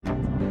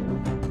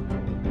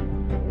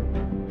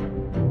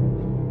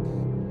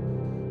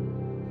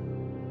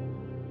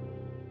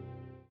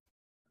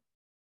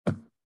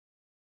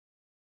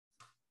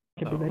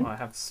everybody. I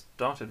have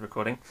started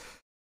recording.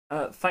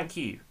 Thank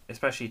you,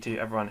 especially to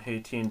everyone who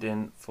tuned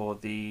in for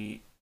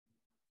the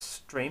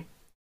stream.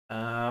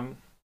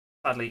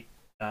 Sadly,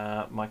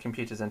 my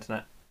computer's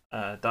internet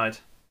died,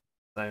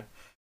 so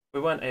we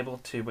weren't able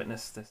to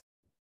witness this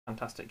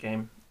fantastic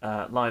game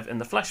live in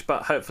the flesh,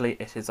 but hopefully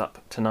it is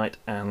up tonight,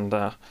 and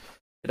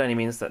it only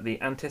means that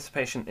the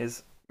anticipation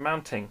is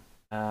mounting.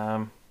 We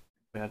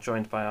are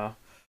joined by our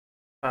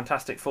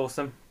fantastic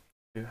foursome,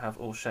 who have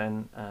all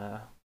shown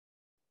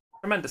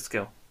tremendous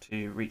skill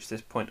to reach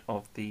this point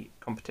of the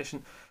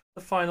competition,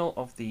 the final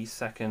of the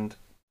second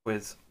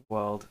Quiz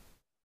World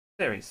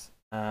Series.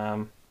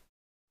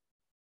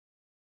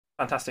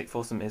 Fantastic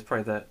foursome is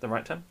probably the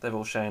right term. They've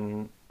all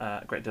shown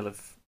a great deal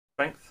of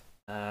strength,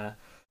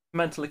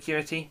 mental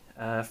acuity,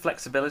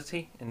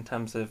 flexibility in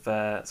terms of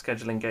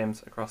scheduling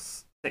games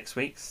across 6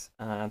 weeks.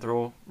 They're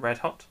all red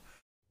hot,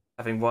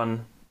 having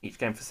won each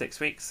game for 6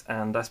 weeks,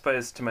 and I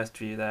suppose to most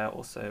of you they're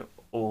also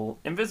all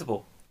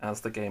invisible as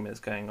the game is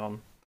going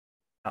on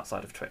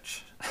outside of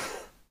Twitch,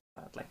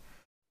 sadly.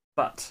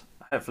 But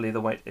hopefully the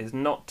wait is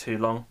not too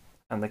long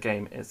and the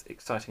game is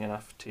exciting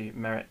enough to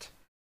merit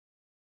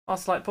our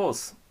slight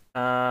pause.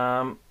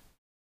 I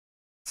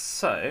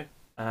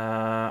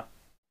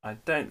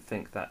don't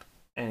think that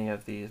any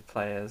of these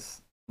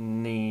players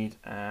need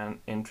an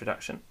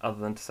introduction other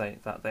than to say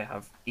that they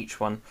have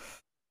each won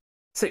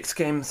 6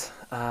 games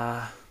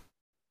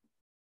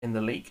in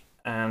the league,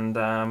 and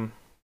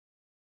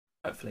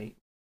hopefully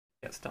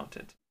get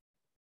started.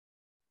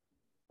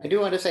 I do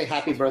want to say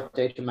happy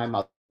birthday to my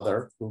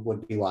mother, who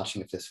would be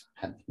watching if this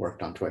had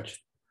worked on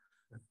Twitch.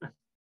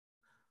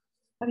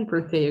 Happy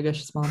birthday,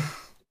 Yogesh's mom.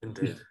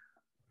 Indeed.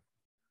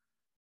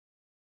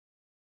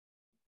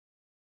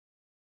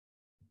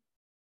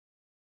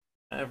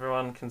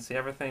 Everyone can see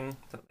everything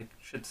that they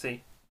should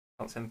see.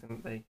 Can't see anything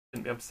that they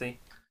shouldn't be able to see.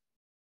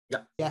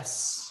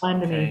 Yes. Fine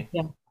to Okay. me.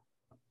 Yeah.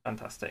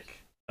 Fantastic.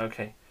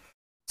 Okay.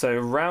 So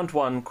round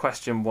 1,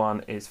 question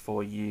 1 is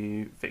for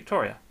you,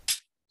 Victoria.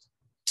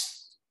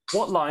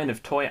 What line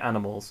of toy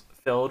animals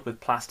filled with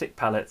plastic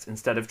pellets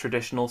instead of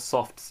traditional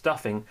soft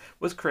stuffing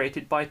was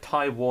created by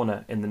Ty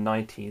Warner in the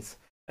 90s?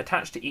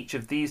 Attached to each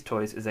of these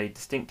toys is a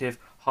distinctive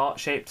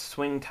heart-shaped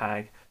swing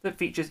tag that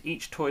features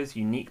each toy's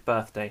unique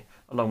birthday,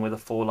 along with a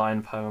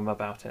 4-line poem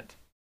about it.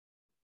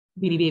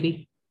 Beanie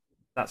Baby.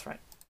 That's right.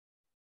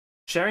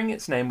 Sharing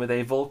its name with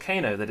a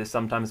volcano that is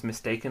sometimes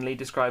mistakenly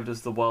described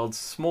as the world's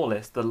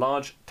smallest, the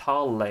large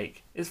Taal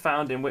Lake is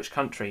found in which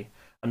country?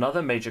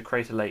 Another major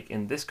crater lake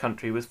in this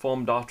country was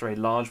formed after a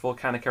large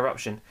volcanic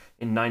eruption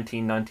in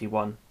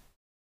 1991.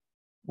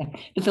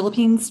 The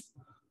Philippines.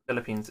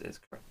 Philippines is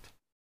correct.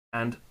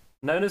 And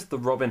known as the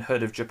Robin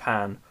Hood of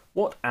Japan,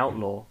 what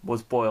outlaw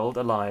was boiled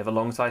alive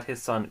alongside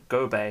his son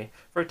Gobei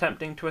for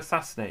attempting to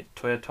assassinate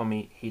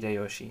Toyotomi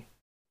Hideyoshi?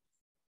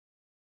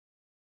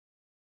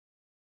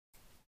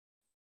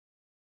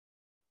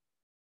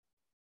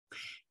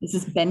 Is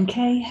this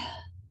Benkei?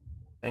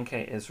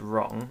 Benkei is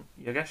wrong.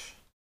 Yogesh?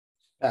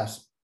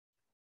 Yes.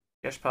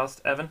 Yogesh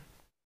passed. Evan?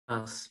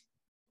 Pass.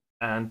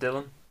 And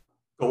Dylan?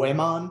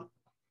 Goemon.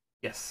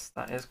 Yes,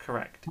 that is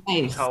correct.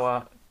 Nice.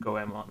 Ikawa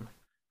Goemon.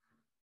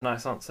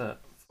 Nice answer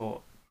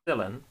for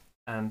Dylan.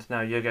 And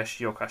now, Yogesh,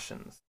 your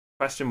questions.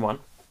 Question 1.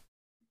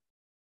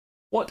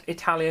 What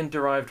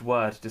Italian-derived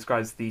word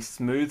describes the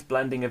smooth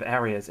blending of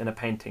areas in a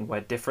painting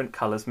where different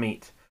colours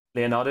meet?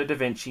 Leonardo da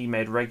Vinci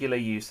made regular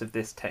use of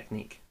this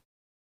technique.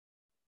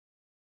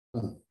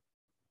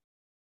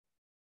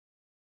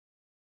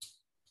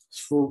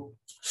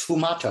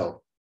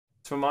 Sfumato.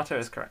 Sfumato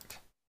is correct.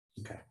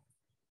 Okay.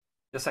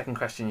 Your second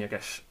question,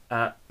 Yogesh.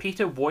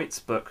 Peter Voigt's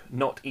book,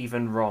 Not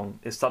Even Wrong,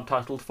 is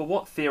subtitled for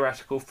what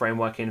theoretical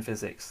framework in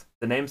physics?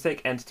 The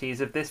namesake entities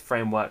of this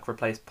framework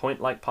replace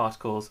point-like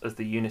particles as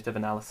the unit of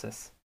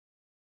analysis.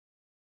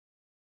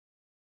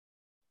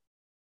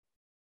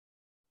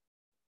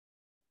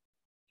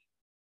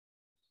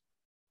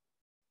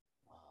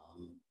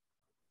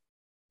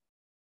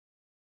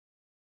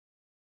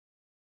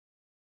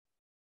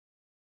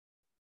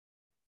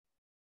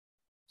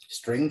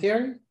 String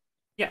theory?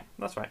 Yeah,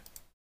 that's right.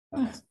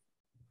 Okay.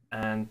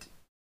 And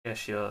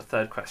yes, your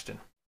third question.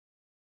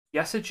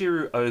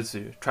 Yasujiro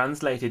Ozu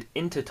translated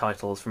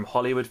intertitles from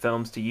Hollywood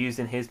films to use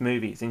in his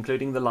movies,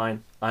 including the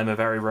line, "I'm a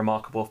very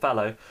remarkable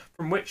fellow,"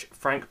 from which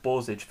Frank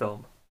Borzage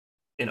film?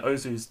 In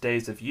Ozu's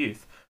Days of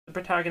Youth, the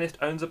protagonist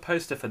owns a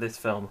poster for this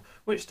film,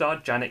 which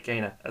starred Janet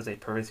Gaynor as a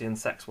Parisian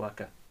sex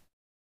worker.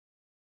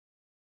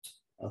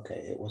 Okay,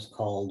 it was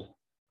called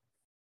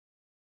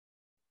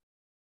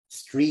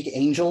Street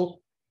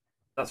Angel.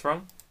 That's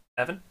wrong.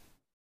 Evan?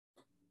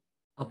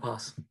 I'll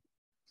pass.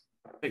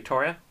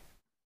 Victoria?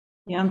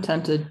 Yeah, I'm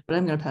tempted, but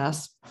I'm going to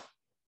pass.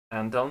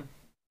 And Dylan?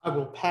 I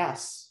will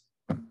pass.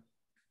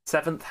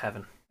 Seventh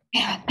Heaven.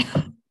 Yeah.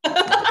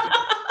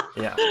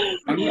 Yeah.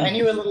 I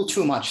knew a little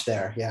too much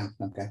there. Yeah,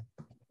 okay.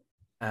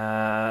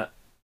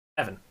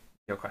 Evan,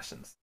 your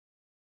questions.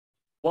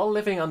 While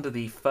living under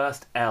the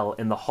first L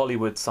in the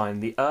Hollywood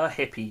sign, the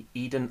hippie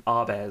Eden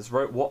Arbez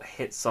wrote what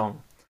hit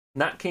song?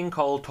 Nat King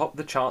Cole topped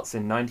the charts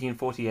in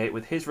 1948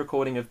 with his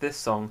recording of this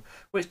song,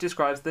 which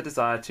describes the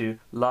desire to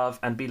love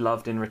and be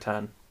loved in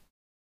return.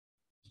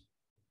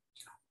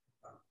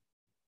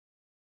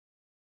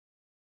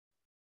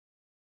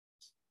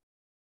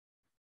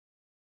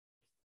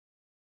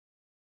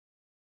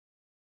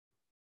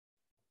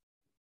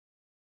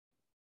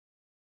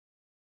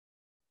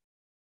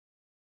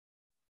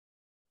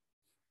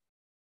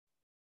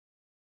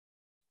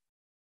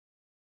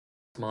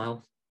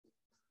 Smile.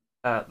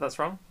 That's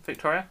wrong.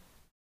 Victoria?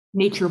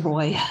 Nature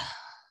Boy.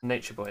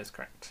 Nature Boy is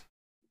correct.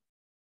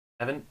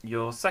 Evan,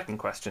 your second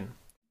question.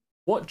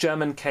 What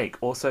German cake,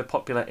 also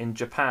popular in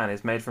Japan,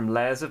 is made from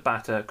layers of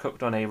batter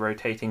cooked on a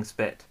rotating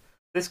spit?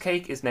 This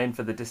cake is named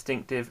for the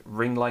distinctive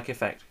ring-like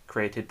effect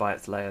created by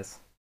its layers.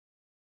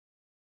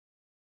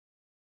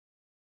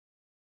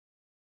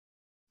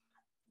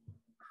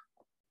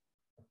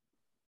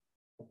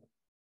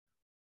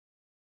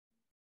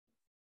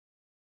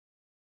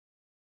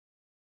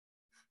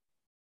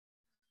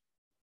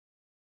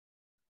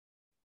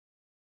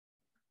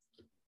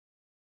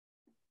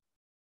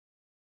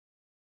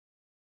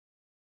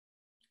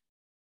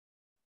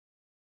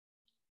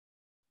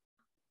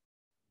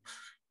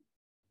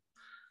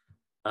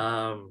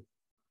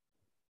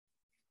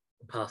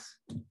 Pass.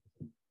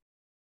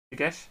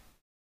 Yogesh?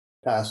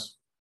 Pass.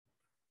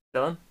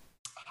 Dylan?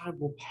 I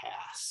will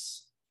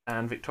pass.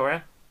 And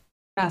Victoria?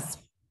 Pass.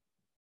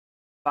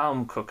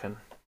 Baumkuchen.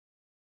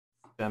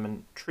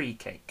 German tree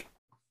cake.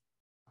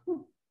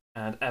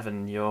 And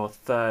Evan, your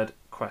third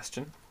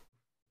question.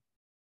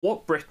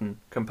 What Briton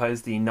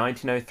composed the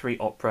 1903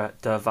 opera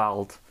Der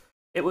Wald?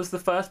 It was the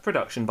first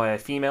production by a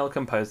female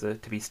composer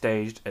to be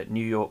staged at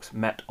New York's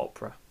Met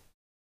Opera.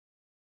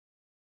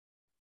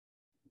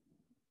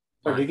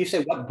 So did you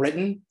say what,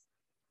 Britain?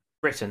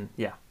 Britain,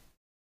 yeah,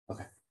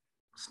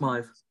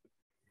 Smythe.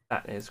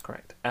 that is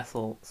correct.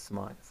 Ethel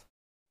Smythe.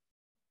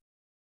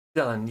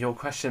 Dylan, your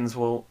questions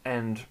will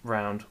end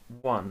round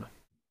one.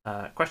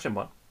 Question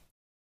one.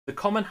 The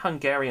common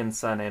Hungarian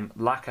surname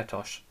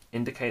Lakatos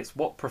indicates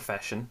what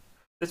profession?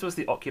 This was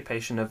the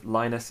occupation of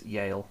Linus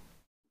Yale.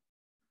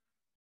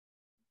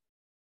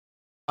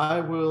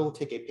 I will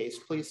take a pace,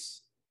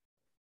 please.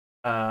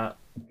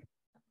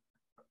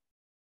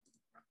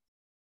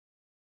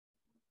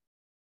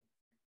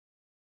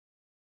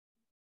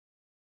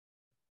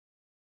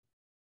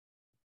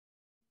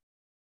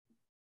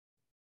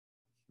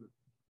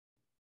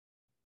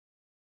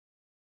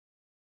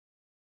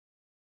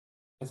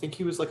 I think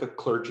he was like a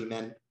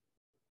clergyman.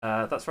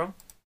 That's wrong.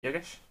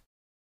 Yogesh?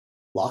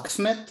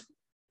 Locksmith?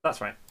 That's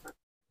right.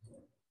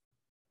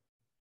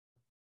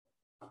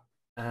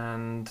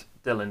 And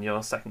Dylan,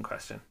 your second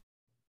question.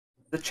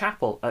 The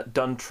chapel at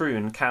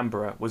Duntroon,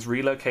 Canberra, was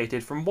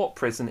relocated from what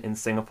prison in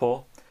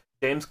Singapore?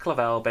 James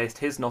Clavell based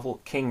his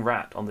novel King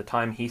Rat on the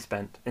time he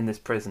spent in this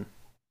prison.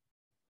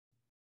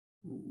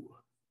 Ooh.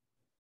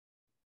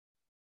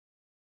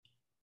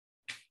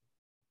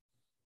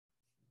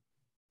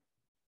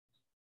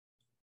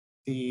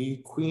 The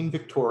Queen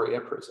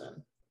Victoria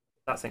prison.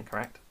 That's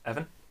incorrect.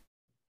 Evan?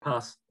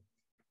 Pass.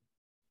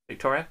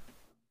 Victoria?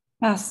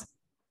 Pass.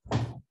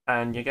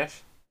 And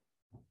Yogesh?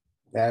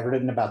 I've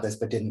written about this,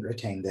 but didn't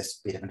retain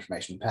this bit of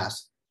information.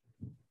 Pass.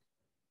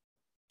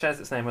 Shares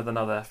its name with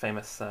another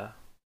famous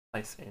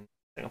place in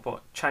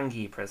Singapore,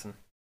 Changi Prison.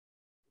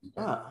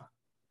 Ah,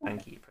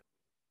 Changi Prison.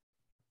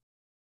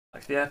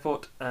 Back to the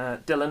airport.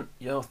 Dylan,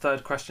 your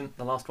third question,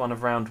 the last one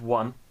of round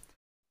one.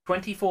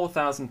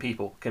 24,000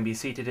 people can be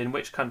seated in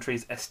which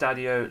country's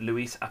Estadio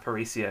Luis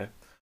Aparicio?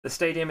 The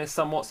stadium is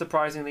somewhat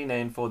surprisingly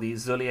named for the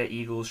Zulia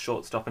Eagles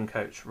shortstop and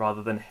coach,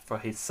 rather than for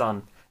his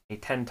son, a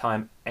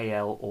 10-time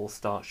AL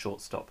All-Star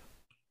shortstop.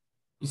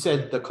 you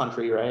said the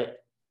country, right?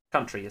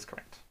 Country is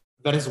correct.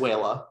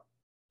 Venezuela.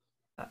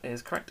 That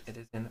is correct. It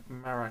is in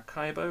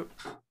Maracaibo.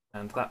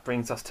 And that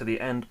brings us to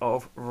the end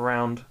of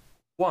round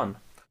one.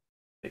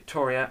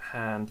 Victoria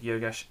and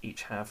Yogesh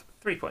each have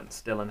 3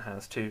 points. Dylan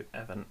has 2.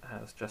 Evan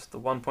has just the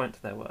 1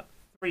 point. There were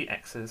 3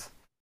 X's.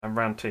 And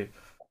round 2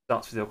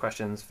 starts with your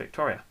questions.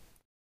 Victoria.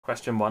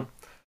 Question 1.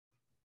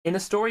 In a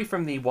story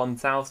from the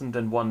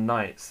 1001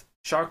 Nights,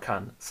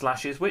 Sharkan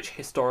slashes which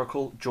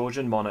historical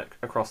Georgian monarch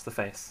across the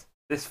face?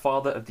 This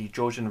father of the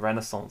Georgian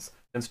Renaissance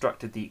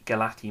constructed the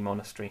Galati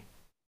monastery.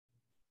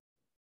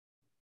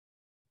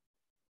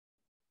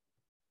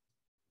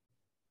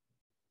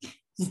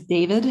 This is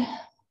David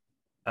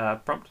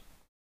Prompt?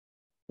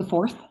 the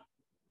Fourth.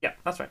 Yeah,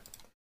 that's right.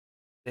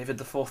 David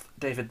the Fourth,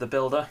 David the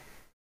Builder.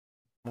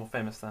 More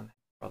famous than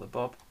Brother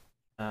Bob.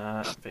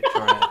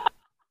 Victoria,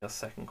 your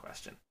second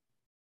question.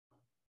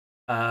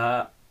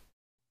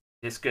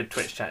 It's good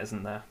Twitch chat,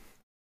 isn't there?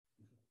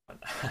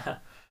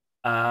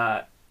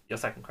 Your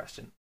second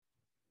question.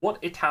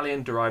 What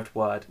Italian-derived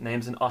word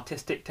names an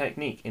artistic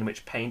technique in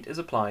which paint is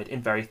applied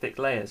in very thick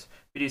layers,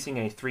 producing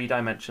a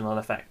three-dimensional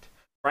effect?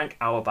 Frank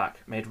Auerbach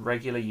made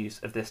regular use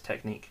of this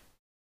technique.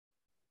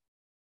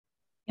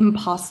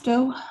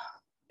 Impasto.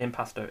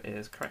 Impasto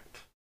is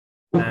correct.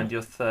 And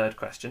your third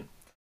question.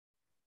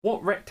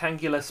 What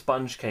rectangular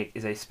sponge cake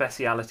is a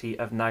speciality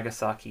of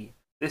Nagasaki?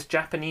 This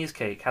Japanese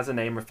cake has a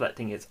name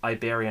reflecting its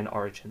Iberian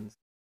origins.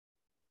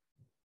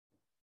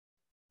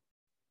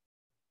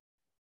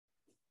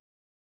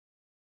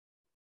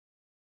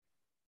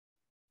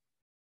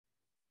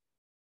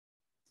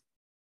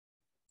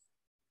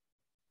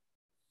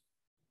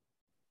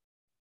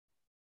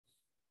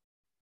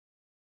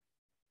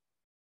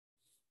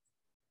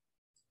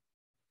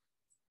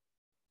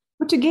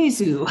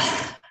 Portuguesu.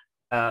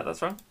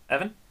 That's wrong.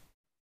 Evan?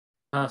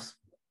 Pass.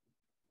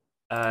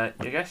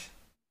 Yogesh?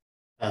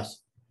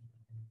 Pass.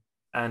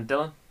 And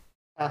Dylan?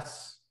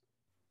 Pass.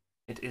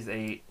 It is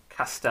a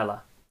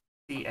Castella.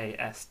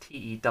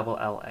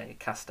 Castella.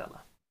 Castella.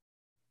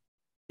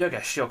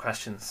 Yogesh, your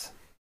questions.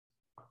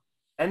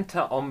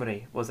 Enter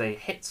Omri was a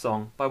hit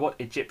song by what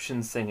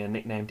Egyptian singer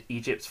nicknamed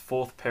Egypt's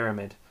Fourth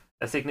Pyramid?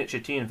 A signature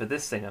tune for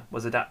this singer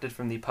was adapted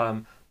from the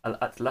poem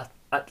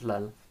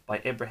Al-Atlal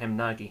by Ibrahim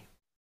Nagy.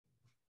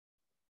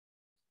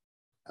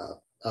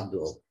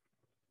 Abdul.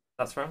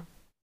 That's wrong.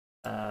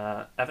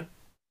 Evan?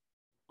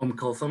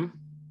 Kulthum.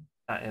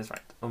 That is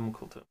right.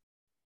 Kulthum.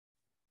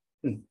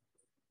 Hmm.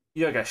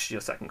 Yogesh,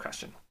 your second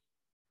question.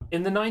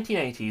 In the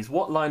 1980s,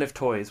 what line of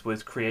toys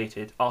was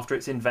created after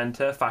its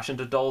inventor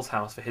fashioned a doll's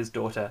house for his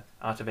daughter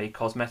out of a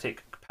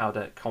cosmetic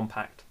powder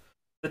compact?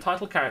 The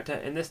title character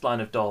in this line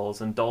of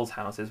dolls and dolls'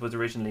 houses was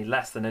originally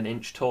less than an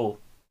inch tall.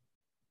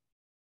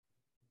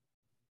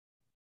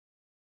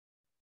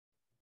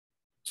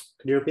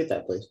 Could you repeat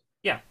that, please?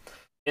 Yeah.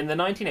 In the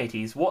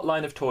 1980s, what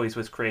line of toys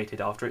was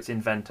created after its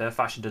inventor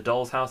fashioned a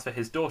doll's house for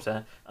his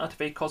daughter out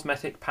of a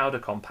cosmetic powder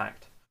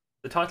compact?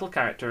 The title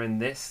character in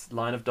this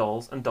line of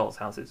dolls and dolls'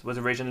 houses was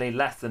originally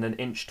less than an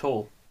inch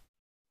tall.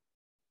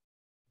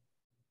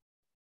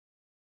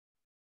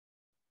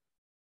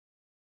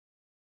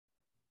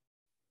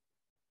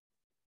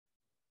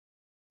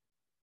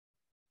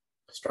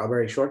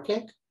 Strawberry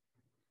shortcake?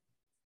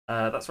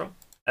 That's wrong.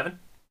 Evan?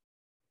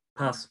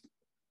 Pass.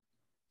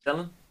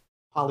 Dylan?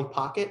 Polly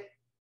Pocket.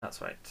 That's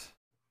right.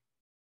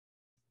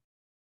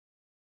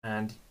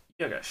 And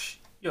Yogesh,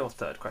 your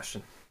third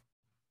question.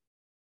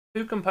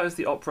 Who composed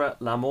the opera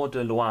L'Amour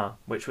de Loin,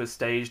 which was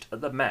staged at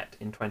the Met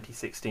in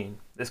 2016?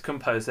 This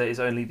composer is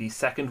only the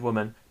second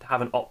woman to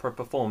have an opera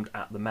performed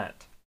at the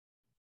Met.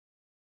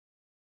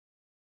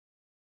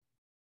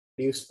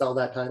 Can you spell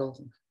that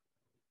title?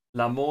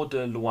 L'Amour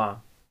de Loin.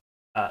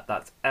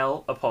 That's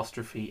L'Amour,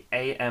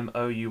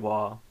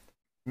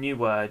 new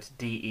word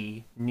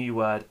DE, new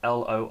word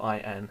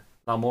LOIN.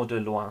 L'Amour de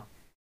Loin.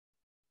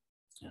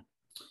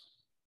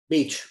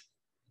 Beach.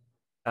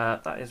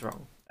 That is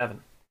wrong.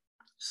 Evan.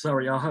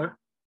 Sarajevo.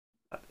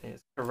 That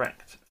is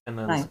correct.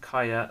 Finland's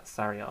Kaya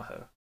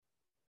Sarajevo.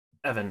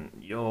 Evan,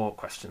 your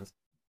questions.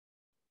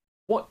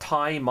 What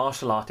Thai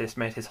martial artist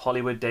made his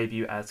Hollywood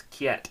debut as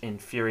Kiet in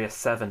Furious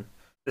 7?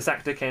 This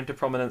actor came to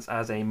prominence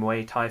as a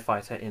Muay Thai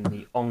fighter in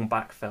the Ong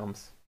Bak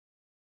films.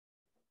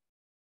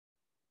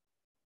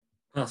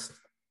 Pass.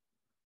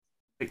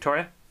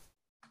 Victoria?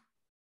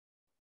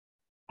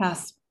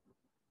 Pass.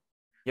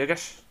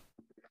 Yogesh?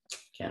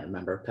 Can't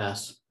remember.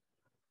 Pass.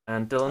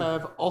 And Dylan?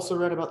 I've also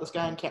read about this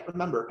guy and can't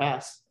remember.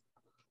 Pass.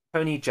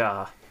 Tony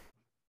Jaa.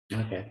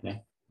 Okay. Yeah.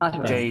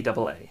 Not bad.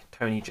 JAA.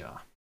 Tony Jaa.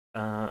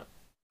 I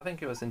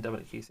think it was in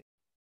WQC.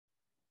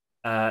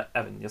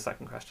 Evan, your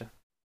second question.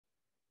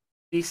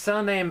 The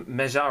surname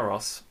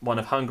Mezaros, one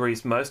of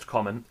Hungary's most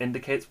common,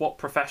 indicates what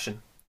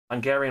profession?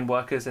 Hungarian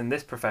workers in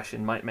this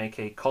profession might make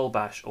a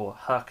kolbász or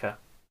herka.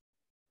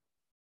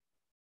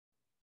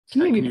 Can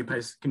you Can maybe you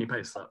paste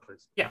that,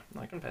 please? Yeah,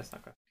 I can paste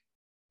that question.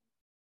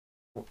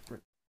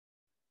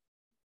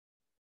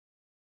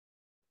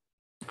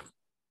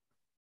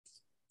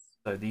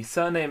 So the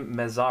surname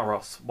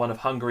Mezaros, one of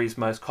Hungary's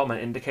most common,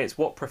 indicates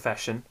what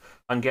profession?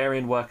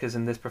 Hungarian workers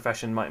in this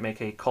profession might make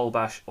a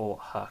kolbász or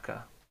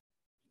herka.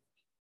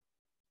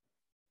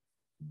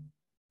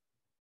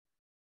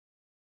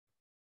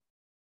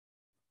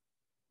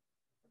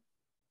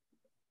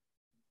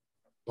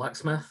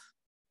 Blacksmith.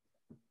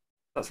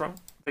 That's wrong.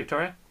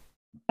 Victoria?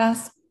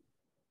 pass?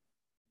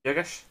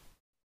 Yogesh?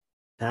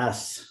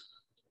 Pass.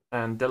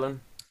 And Dylan?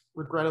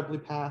 Regrettably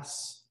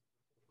pass.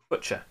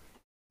 Butcher.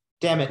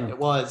 Damn it, it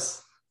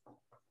was.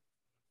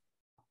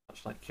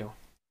 Much like your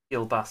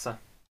kielbasa.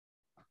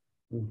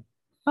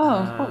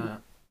 Oh,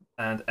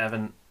 And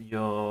Evan,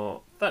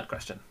 your third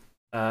question.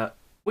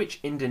 Which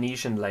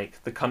Indonesian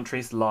lake, the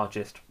country's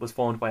largest, was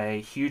formed by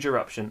a huge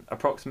eruption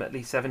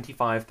approximately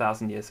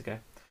 75,000 years ago?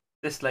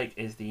 This lake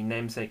is the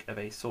namesake of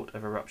a sort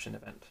of eruption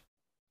event.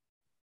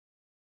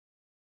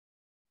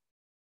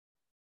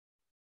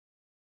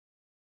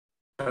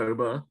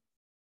 Toba.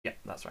 Yeah,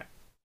 that's right.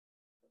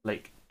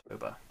 Lake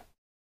Toba.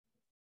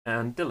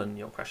 And Dylan,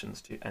 your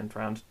questions to end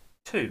round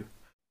 2.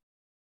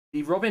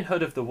 The Robin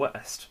Hood of the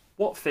West.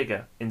 What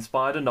figure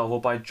inspired a novel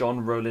by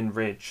John Rollin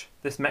Ridge?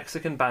 This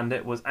Mexican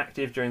bandit was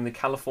active during the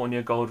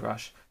California Gold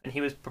Rush, and he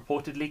was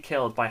purportedly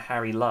killed by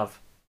Harry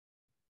Love.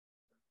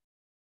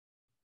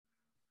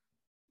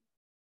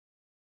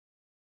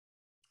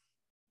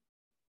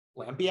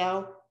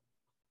 Lampiao?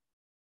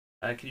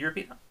 Could you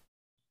repeat that?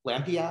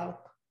 Lampiao?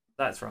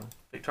 That's wrong.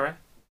 Victoria?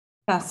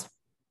 pass.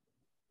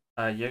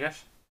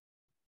 Yogesh,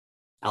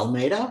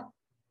 Almeida?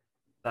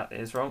 that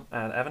is wrong.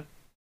 And Evan,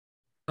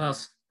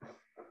 Pass.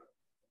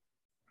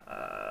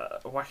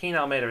 Joaquin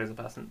Almeida is a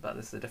person, but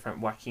this is a different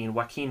Joaquin.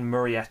 Joaquin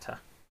Murrieta.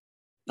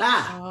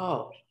 Ah,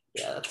 Oh,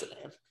 yeah, that's a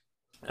name.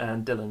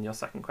 And Dylan, your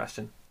second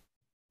question.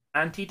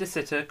 Anti-de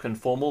Sitter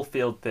conformal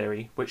field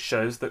theory, which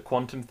shows that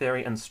quantum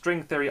theory and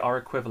string theory are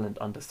equivalent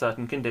under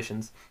certain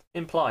conditions,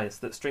 implies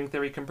that string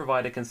theory can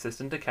provide a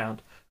consistent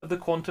account of the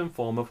quantum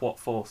form of what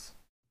force?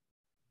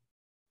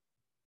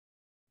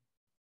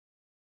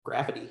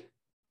 Gravity.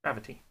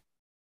 Gravity.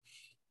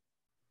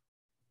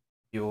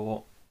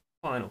 Your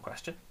final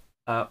question.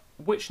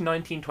 Which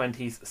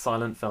 1920s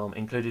silent film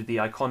included the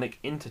iconic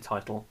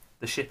intertitle,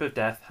 The Ship of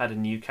Death Had a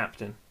New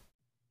Captain?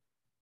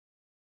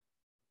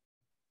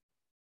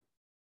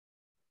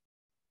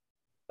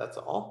 That's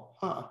all?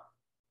 Huh.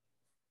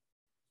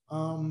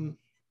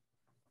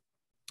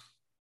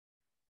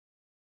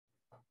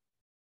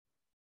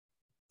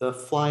 The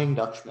Flying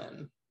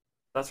Dutchman.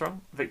 That's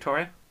wrong.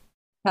 Victoria?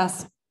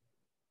 Pass.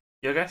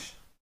 Yogesh?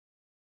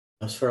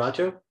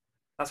 Nosferatu?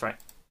 That's right.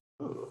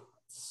 Ooh,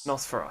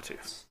 Nosferatu.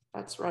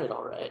 that's right,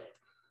 all right.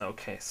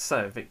 Okay,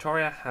 so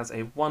Victoria has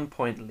a 1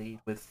 point lead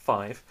with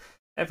 5.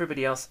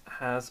 Everybody else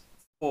has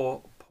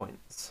 4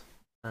 points.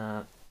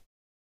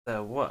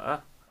 There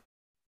were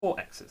 4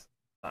 X's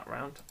that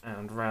round,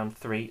 and round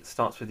 3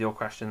 starts with your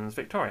questions,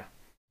 Victoria.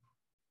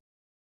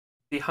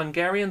 The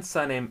Hungarian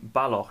surname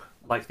Baloch,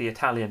 like the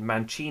Italian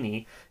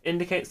Mancini,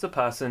 indicates the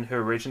person who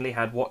originally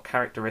had what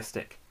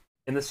characteristic?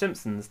 In The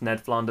Simpsons,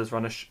 Ned Flanders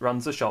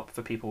runs a shop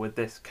for people with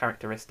this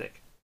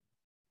characteristic.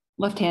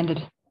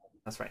 Left-handed.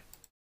 That's right.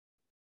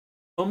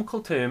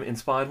 Kulthum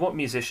inspired what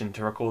musician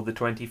to record the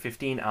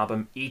 2015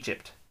 album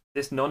Egypt?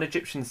 This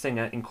non-Egyptian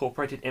singer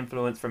incorporated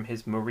influence from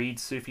his Murid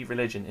Sufi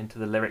religion into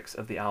the lyrics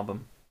of the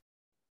album.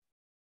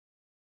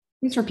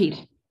 Please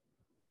repeat.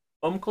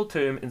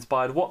 Kulthum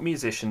inspired what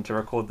musician to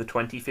record the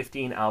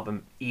 2015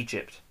 album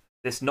Egypt?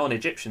 This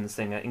non-Egyptian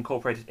singer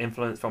incorporated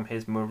influence from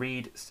his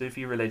Murid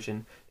Sufi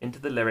religion into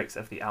the lyrics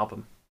of the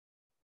album.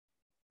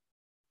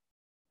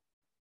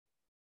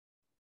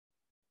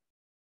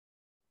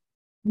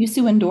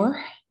 Youssou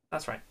N'Dour.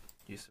 That's right.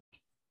 Yusuf.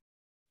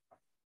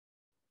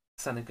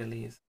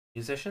 Senegalese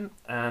musician.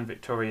 And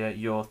Victoria,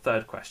 your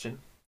third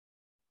question.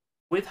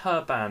 With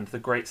her band, The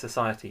Great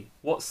Society,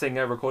 what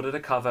singer recorded a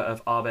cover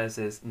of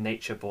Arbez's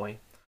Nature Boy?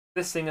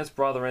 This singer's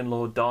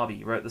brother-in-law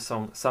Darby wrote the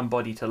song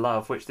Somebody to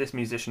Love, which this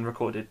musician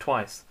recorded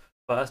twice,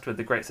 first with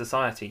The Great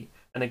Society,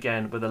 and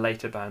again with a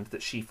later band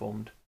that she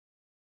formed.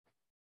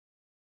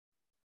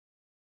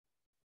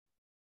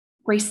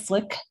 Grace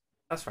Slick.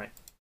 That's right.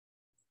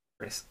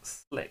 Grace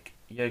Slick.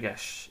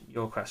 Yogesh,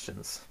 your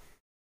questions.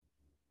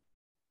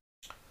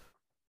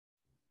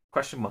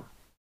 Question 1.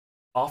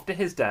 After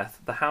his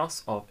death, the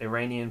house of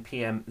Iranian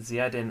PM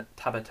Ziauddin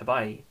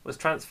Tabatabai was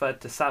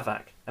transferred to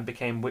Savak and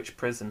became which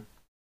prison?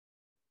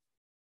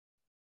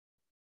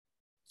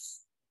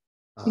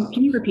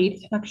 Can you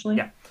repeat, actually?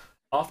 Yeah.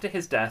 After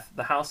his death,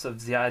 the house of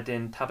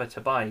Ziauddin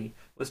Tabatabai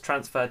was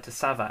transferred to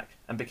Savak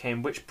and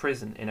became which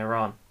prison in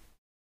Iran?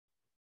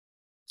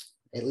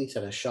 At least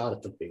had a shot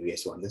at the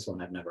previous one. This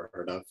one I've never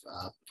heard of.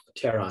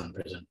 Tehran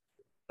prison.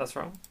 That's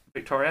wrong.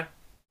 Victoria?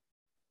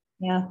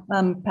 Yeah.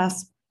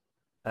 Pass.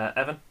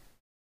 Evan?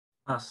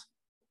 Pass.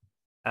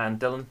 And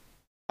Dylan?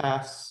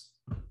 Pass.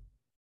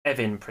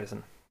 Evin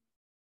prison.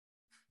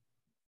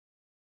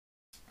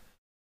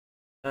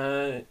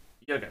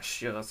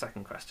 Yogesh, your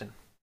second question.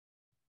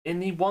 In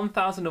the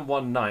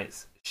 1001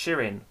 Nights,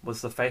 Shirin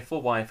was the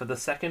faithful wife of the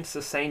second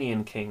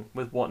Sasanian king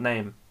with what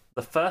name?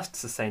 The first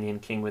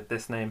Sasanian king with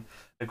this name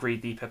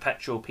agreed the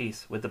perpetual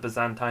peace with the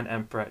Byzantine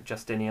Emperor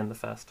Justinian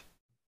I.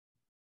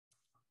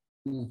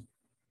 Hmm.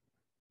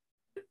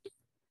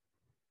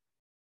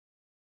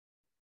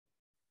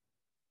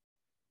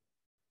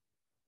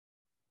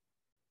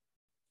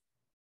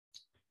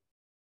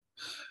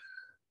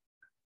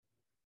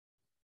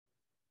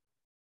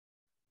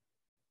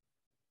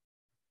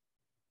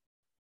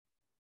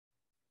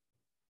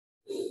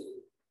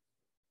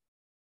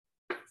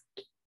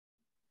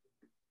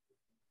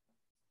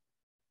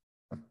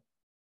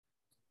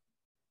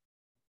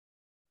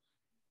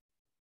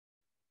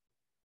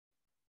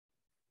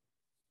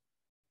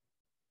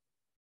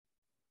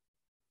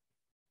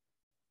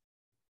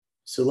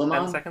 Ten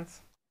Suleiman?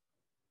 seconds.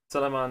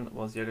 Suleiman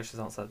was Yogesh's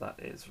answer. That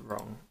is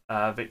wrong.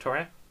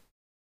 Victoria?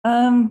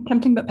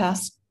 Tempting but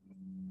pass.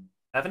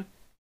 Evan?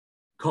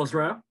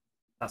 Khosrau.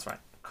 That's right.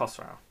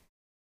 Khosrau.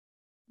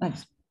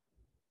 Nice.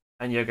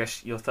 And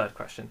Yogesh, your third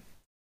question.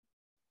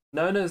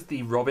 Known as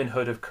the Robin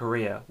Hood of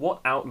Korea,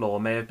 what outlaw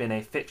may have been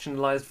a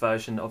fictionalized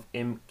version of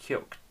Im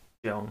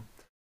Kyuk-jeong?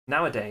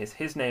 Nowadays,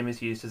 his name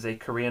is used as a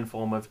Korean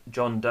form of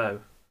John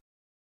Doe.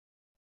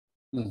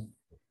 Hmm.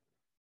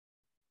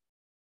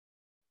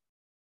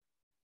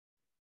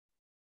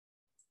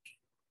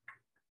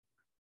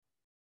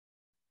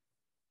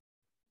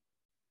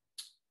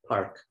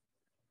 Park.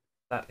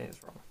 That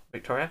is wrong.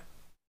 Victoria?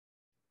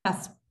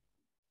 Pass.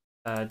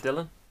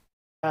 Dylan?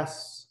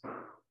 Pass.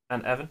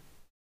 And Evan?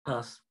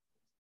 Pass.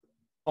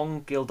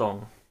 Hong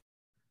Gildong.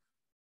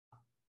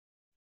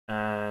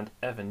 And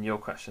Evan, your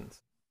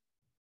questions.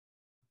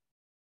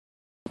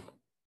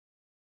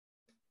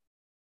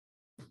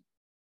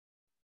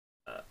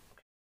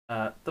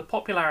 The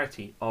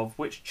popularity of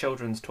which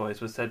children's toys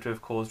was said to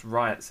have caused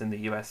riots in the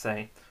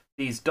USA?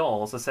 These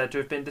dolls are said to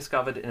have been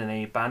discovered in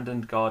an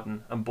abandoned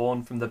garden and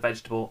born from the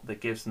vegetable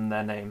that gives them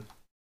their name.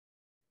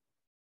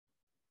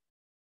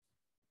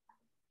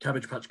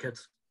 Cabbage Patch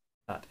Kids.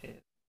 That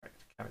is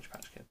correct. Cabbage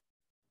Patch Kid.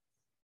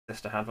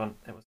 Sister had one.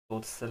 It was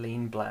called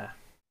Celine Blair.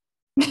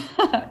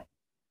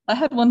 I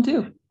had one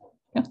too.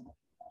 You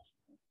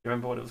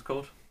remember what it was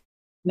called?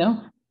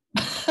 No.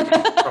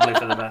 Probably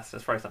for the best.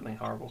 It's probably something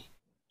horrible.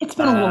 It's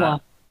been a little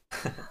while.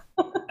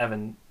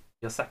 Evan,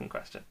 your second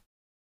question.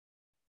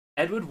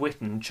 Edward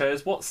Witten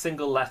chose what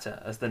single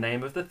letter as the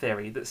name of the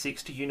theory that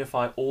seeks to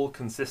unify all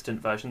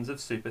consistent versions of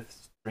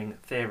superstring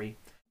theory?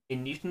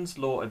 In Newton's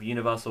law of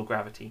universal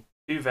gravity,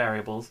 two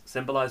variables,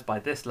 symbolized by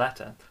this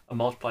letter, are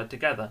multiplied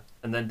together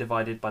and then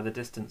divided by the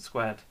distance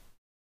squared.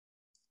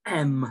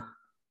 M.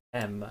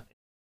 M.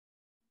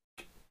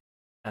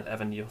 And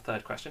Evan, your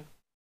third question.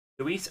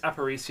 Luis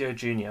Aparicio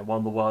Jr.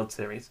 won the World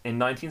Series in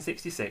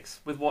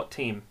 1966 with what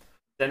team?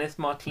 Dennis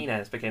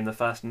Martinez became the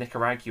first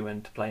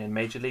Nicaraguan to play in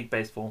Major League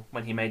Baseball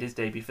when he made his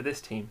debut for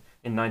this team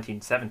in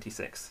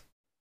 1976.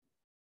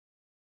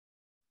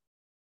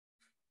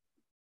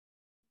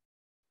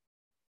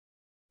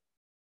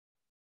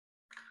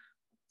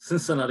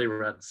 Cincinnati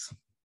Reds.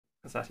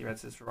 Cincinnati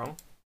Reds is wrong.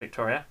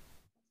 Victoria,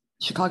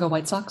 Chicago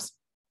White Sox.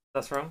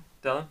 that's wrong.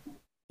 Dylan,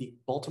 The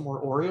Baltimore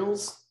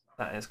Orioles.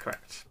 that is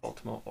correct.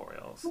 Baltimore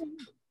Orioles.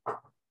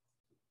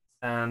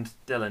 And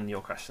Dylan,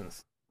 your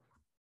questions.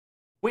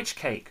 Which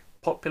cake,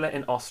 popular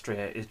in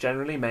Austria, is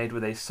generally made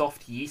with a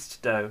soft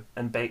yeast dough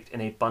and baked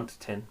in a bundt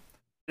tin?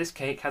 This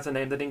cake has a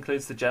name that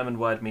includes the German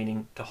word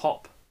meaning to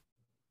hop.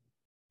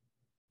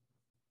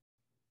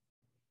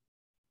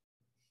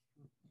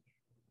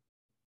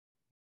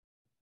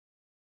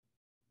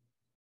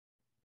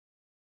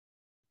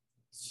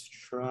 Let's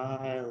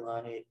try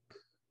like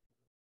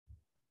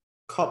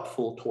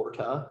cupful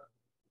torta.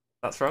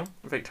 That's wrong.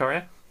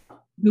 Victoria?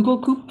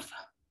 Google Coop.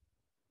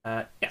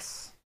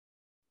 Yes.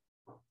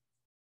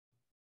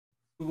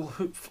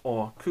 Kugelhupf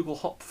or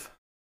Kugelhopf.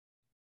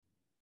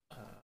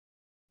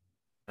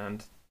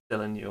 And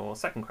Dylan, your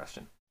second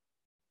question.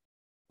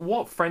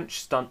 What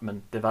French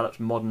stuntman developed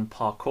modern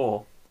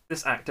parkour?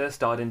 This actor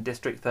starred in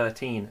District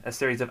 13, a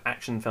series of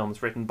action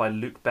films written by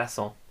Luc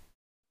Besson.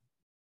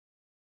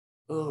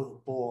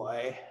 Oh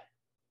boy.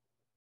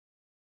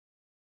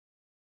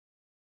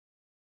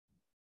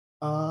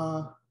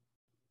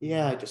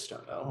 Yeah, I just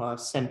don't know.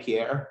 Saint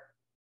Pierre.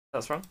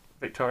 That's wrong.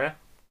 Victoria?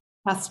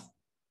 Pass.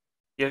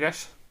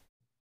 Yogesh?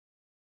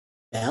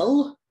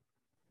 Bell?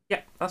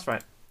 Yeah, that's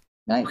right.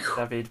 Nice.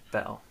 David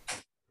Bell.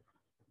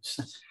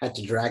 Had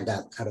to drag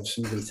that out of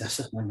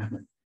somebody's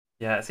memory.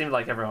 Yeah, it seemed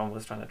like everyone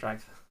was trying to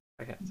drag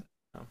it,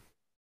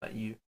 but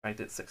you dragged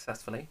it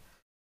successfully.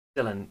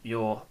 Dylan,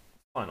 your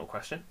final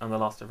question, and the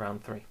last of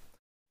round 3.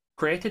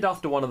 Created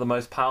after one of the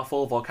most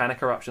powerful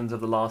volcanic eruptions of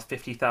the last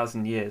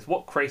 50,000 years,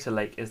 what crater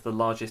lake is the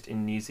largest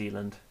in New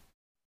Zealand?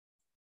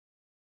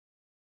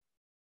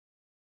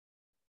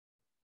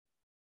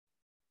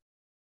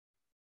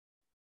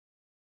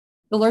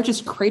 The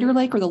largest crater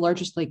lake or the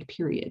largest lake,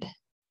 period?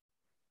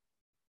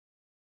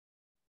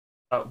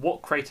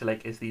 What crater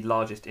lake is the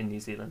largest in New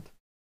Zealand?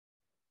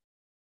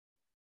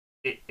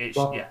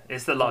 Well,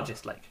 it's the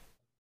largest lake.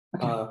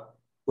 Okay.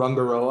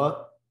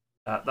 Rungaroa.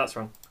 That's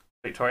wrong.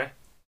 Victoria?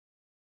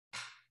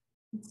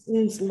 This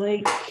is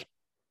Lake.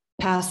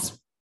 Pass.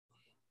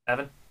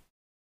 Evan?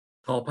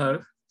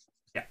 Taupo.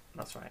 Yeah,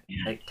 that's right.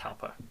 Lake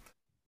Taupo.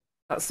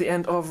 That's the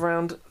end of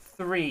round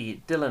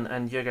 3. Dylan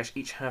and Yogesh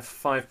each have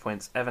 5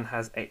 points. Evan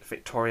has 8.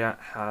 Victoria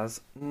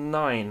has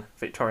 9.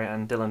 Victoria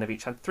and Dylan have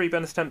each had 3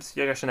 bonus attempts.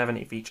 Yogesh and Evan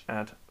have each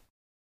had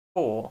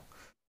 4.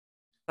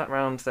 That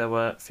round there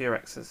were fewer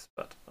X's,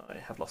 but I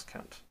have lost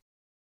count.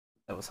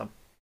 There were some.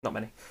 Not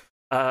many.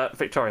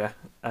 Victoria,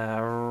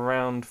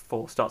 round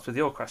 4 starts with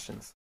your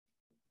questions.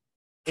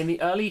 In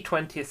the early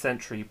 20th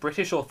century,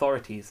 British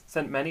authorities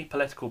sent many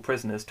political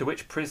prisoners to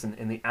which prison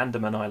in the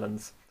Andaman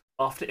Islands?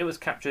 After it was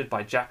captured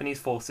by Japanese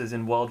forces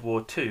in World War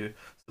II,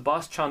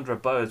 Subhash Chandra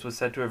Bose was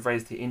said to have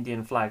raised the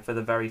Indian flag for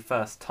the very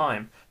first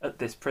time at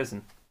this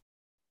prison.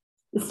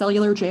 The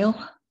cellular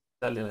jail.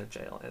 Cellular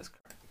jail is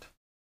correct.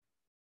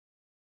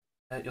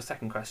 Your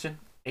second question.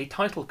 A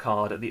title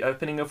card at the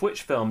opening of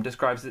which film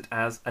describes it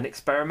as an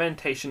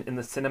experimentation in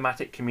the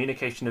cinematic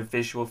communication of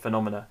visual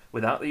phenomena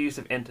without the use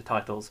of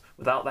intertitles,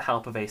 without the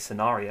help of a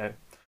scenario?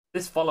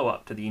 This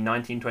follow-up to the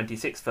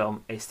 1926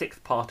 film A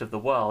Sixth Part of the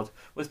World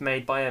was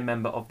made by a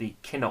member of the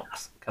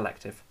Kinox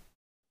Collective.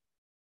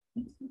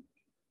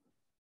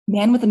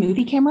 Man with a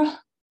movie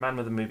camera. Man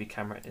with a movie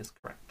camera is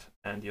correct.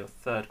 And your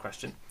third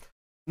question.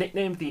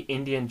 Nicknamed the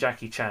Indian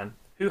Jackie Chan,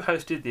 who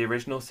hosted the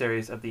original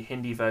series of the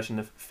Hindi version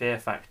of Fear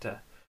Factor?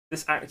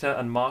 This actor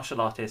and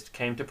martial artist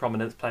came to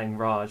prominence playing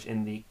Raj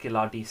in the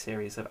Giladi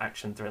series of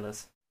action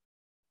thrillers.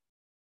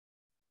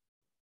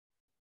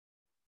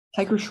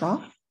 Tiger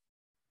Shroff.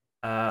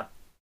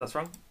 That's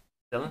wrong.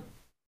 Dylan?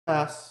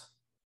 Pass.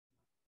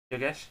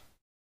 Yogesh,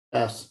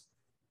 Pass.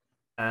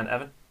 and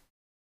Evan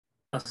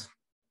Pass.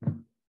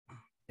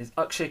 is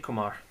Akshay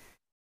Kumar.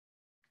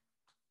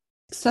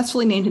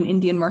 Successfully named an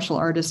Indian martial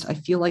artist. I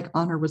feel like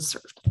honor was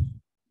served.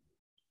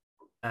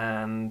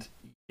 And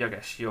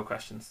Yogesh, your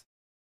questions.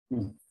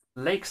 Hmm.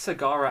 Lake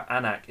Sagara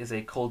Anak is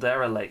a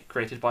caldera lake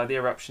created by the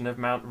eruption of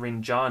Mount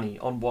Rinjani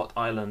on what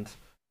island?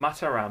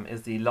 Mataram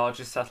is the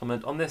largest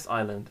settlement on this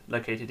island,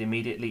 located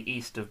immediately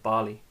east of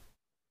Bali.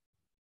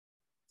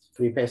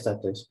 Can you paste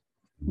that, please?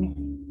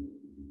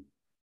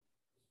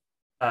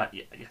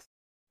 Yes.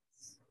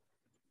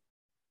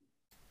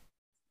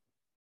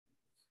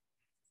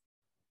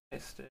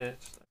 Pasted.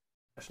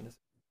 Question is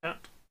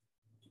chat.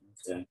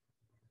 Okay.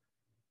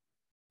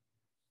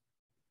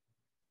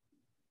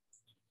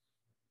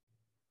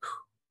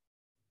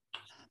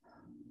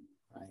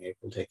 I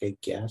will take a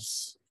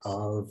guess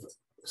of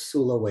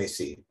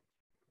Sulawesi.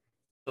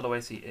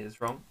 Sulawesi is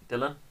wrong.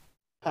 Dylan,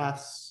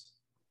 Pass.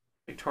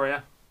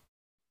 Victoria,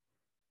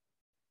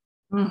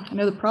 I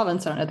know the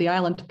province. I don't know the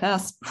island to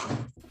pass.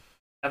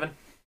 Evan,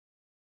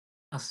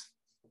 Pass.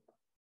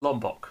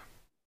 Lombok.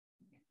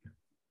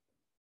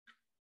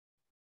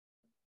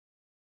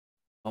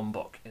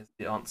 Lombok is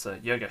the answer.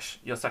 Yogesh,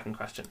 your second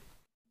question.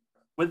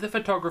 With the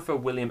photographer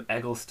William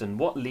Eggleston,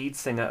 what lead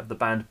singer of the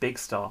band Big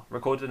Star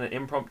recorded an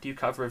impromptu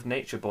cover of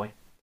Nature Boy?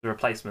 The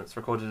Replacements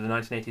recorded a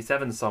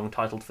 1987 song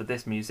titled for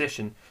this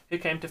musician, who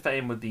came to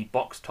fame with the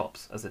Box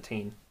Tops as a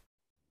teen.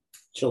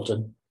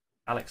 Chilton.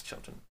 Alex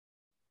Chilton.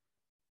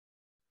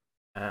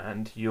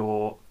 And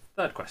your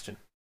third question.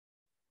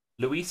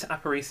 Luis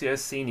Aparicio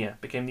Sr.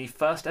 became the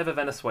first ever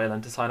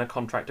Venezuelan to sign a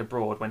contract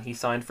abroad when he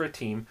signed for a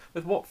team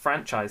with what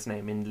franchise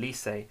name in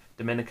Licey,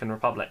 Dominican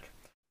Republic?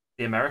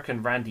 The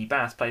American Randy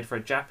Bass played for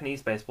a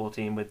Japanese baseball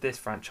team with this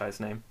franchise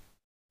name.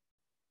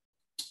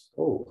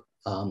 Oh,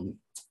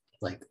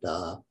 like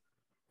this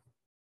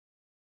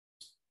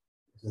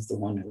is the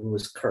one who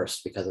was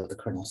cursed because of the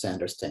Colonel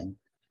Sanders thing.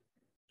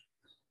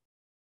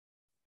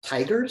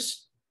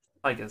 Tigers?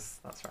 Tigers,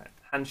 that's right.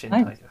 Hanshin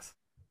Nice. Tigers.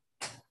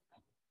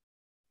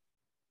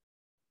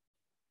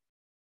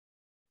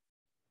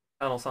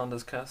 Colonel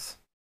Sanders curse.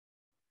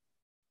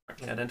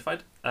 Correctly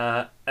identified.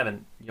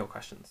 Evan, your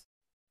questions.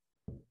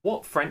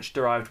 What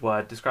French-derived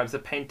word describes a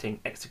painting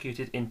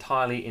executed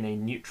entirely in a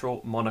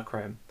neutral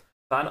monochrome?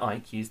 Van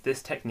Eyck used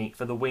this technique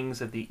for the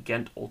wings of the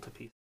Ghent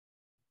altarpiece.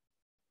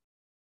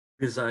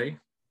 Bizet.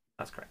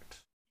 That's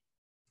correct.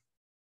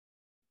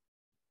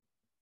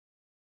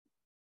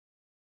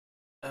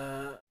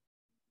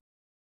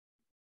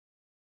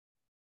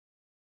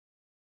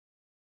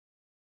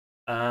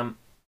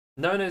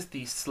 Known as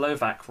the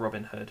Slovak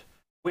Robin Hood,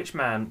 which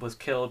man was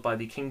killed by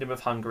the Kingdom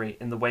of Hungary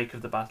in the wake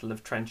of the Battle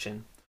of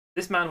Trenčín?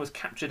 This man was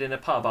captured in a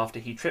pub after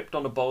he tripped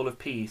on a bowl of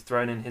peas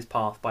thrown in his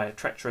path by a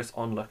treacherous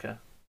onlooker.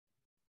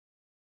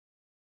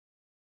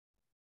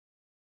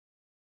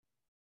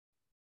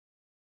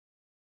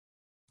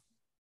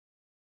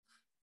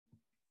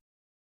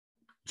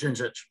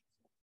 Gingic.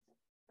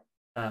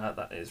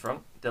 That is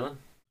wrong. Dylan,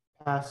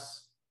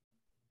 Pass.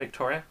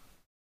 Victoria,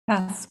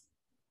 Pass.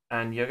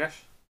 and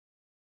Yogesh.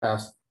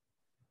 Pass.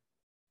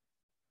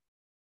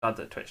 Glad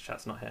that Twitch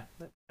chat's not here.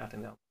 They're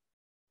chatting now.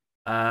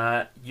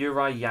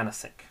 Juraj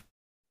Janasic.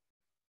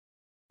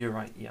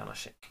 Juraj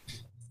Janasic.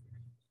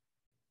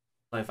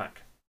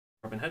 Slovak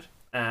Robin Hood.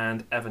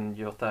 And Evan,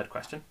 your third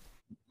question.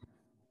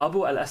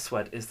 Abu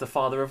al-Aswad is the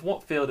father of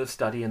what field of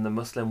study in the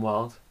Muslim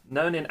world,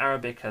 known in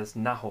Arabic as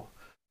Nahu?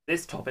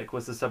 This topic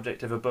was the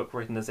subject of a book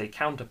written as a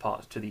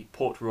counterpart to the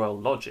Port Royal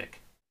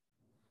Logic.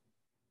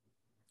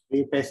 Can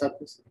you paste that,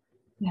 please?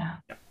 Yeah.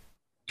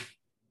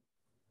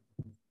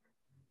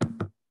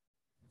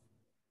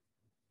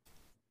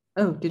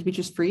 Oh, did we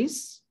just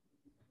freeze?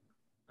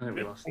 I think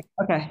we lost.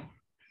 Okay.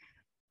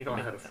 You got I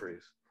me. had a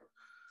freeze.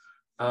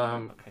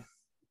 Okay.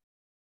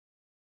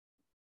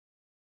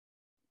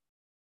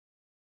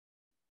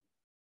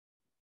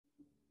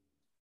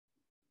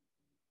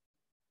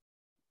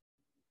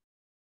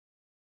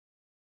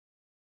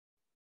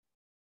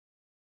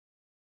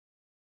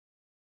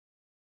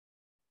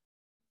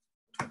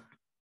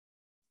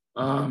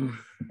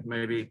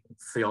 Maybe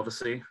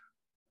Theodicy.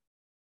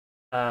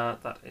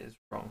 That is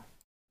wrong.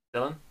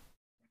 Dylan,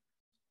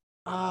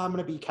 I'm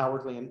gonna be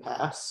cowardly and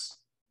pass.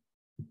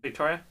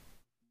 Victoria,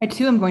 I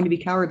too am going to be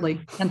cowardly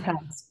and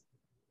pass.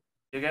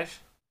 Yogesh,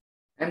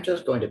 I'm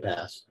just going to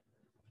pass.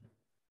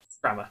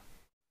 grammar.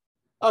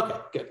 Okay,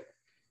 good.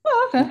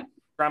 Oh, okay.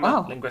 Grammar,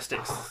 Wow.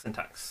 linguistics,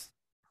 syntax.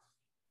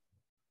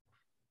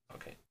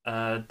 Okay.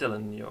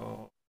 Dylan,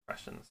 your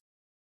questions.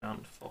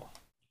 Round 4.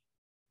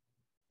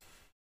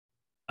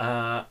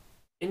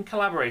 In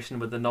collaboration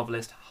with the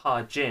novelist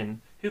Ha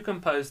Jin, who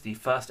composed The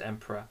First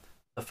Emperor,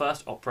 the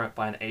first opera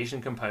by an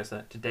Asian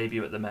composer to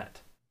debut at the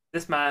Met.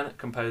 This man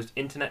composed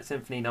Internet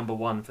Symphony No.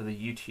 1 for the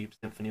YouTube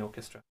Symphony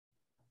Orchestra.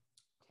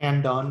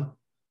 And done.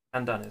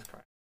 And done is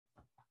correct.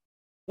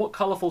 What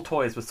colourful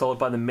toys were sold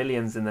by the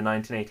millions in the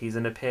 1980s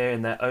and appear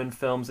in their own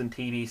films and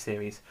TV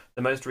series,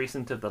 the most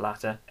recent of the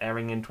latter,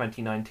 airing in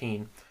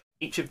 2019,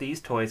 Each of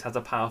these toys has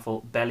a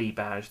powerful belly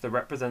badge that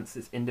represents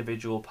its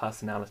individual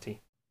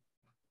personality.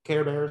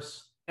 Care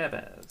Bears. Care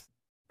Bears.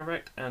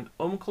 Correct. And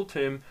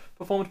Kulthum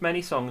performed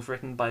many songs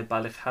written by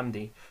Balik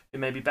Hamdi, who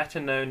may be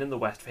better known in the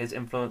West for his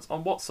influence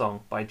on What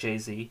Song by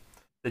Jay-Z.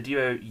 The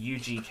duo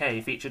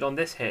UGK featured on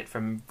this hit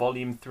from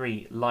Volume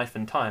 3, Life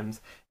and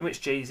Times, in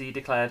which Jay-Z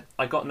declared,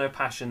 "I got no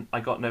passion,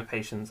 I got no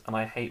patience, and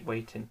I hate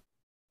waiting."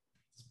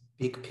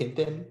 Big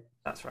Pimpin'.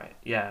 That's right.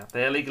 Yeah,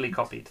 they illegally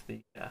copied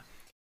the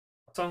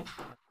song.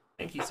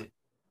 Thank you, Sue.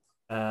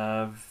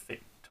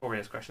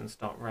 Victoria's questions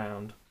start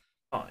round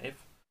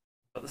 5.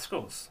 But the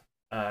scores.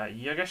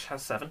 Yogesh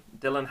has 7,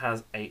 Dylan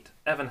has 8,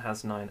 Evan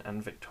has 9,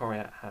 and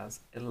Victoria has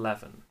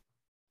 11.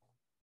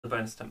 The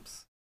bonus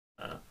attempts.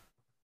 I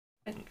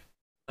think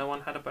no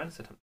one had a bonus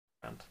attempt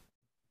round.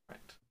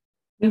 Right.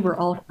 We were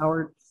all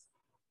cowards.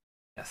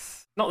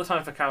 Yes. Not the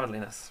time for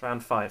cowardliness.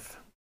 Round 5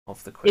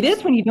 of the quiz. It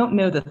is when you don't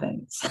know the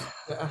things.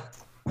 Yeah.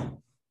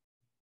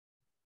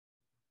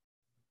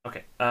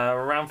 Okay,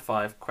 round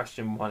 5,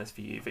 question 1 is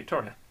for you,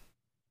 Victoria.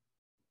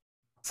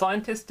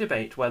 Scientists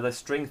debate whether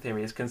string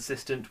theory is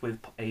consistent with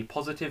a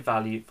positive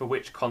value for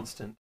which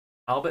constant.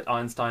 Albert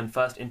Einstein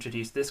first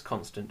introduced this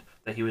constant,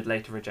 though he would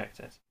later reject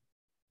it.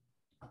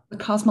 The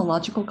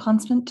cosmological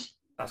constant.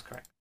 That's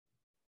correct.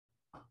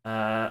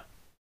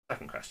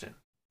 Second question.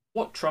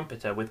 What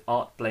trumpeter with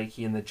Art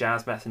Blakey and the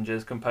Jazz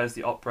Messengers composed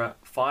the opera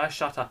Fire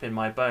Shut Up in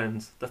My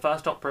Bones, the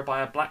first opera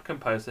by a black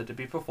composer to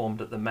be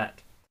performed at the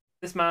Met?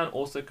 This man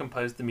also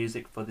composed the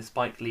music for the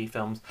Spike Lee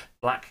films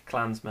Black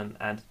Klansman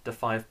and Da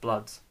 5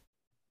 Bloods.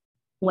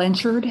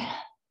 Blanchard.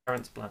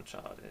 Terence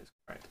Blanchard is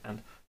correct.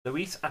 And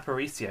Luis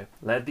Aparicio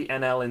led the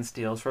NL in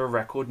steals for a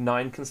record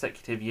 9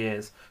 consecutive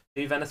years.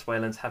 2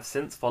 Venezuelans have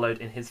since followed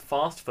in his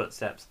fast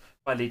footsteps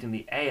by leading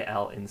the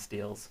AL in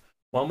steals.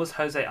 One was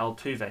Jose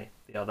Altuve,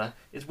 the other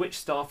is which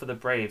star for the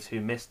Braves who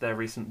missed their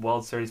recent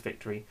World Series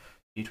victory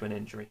due to an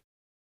injury?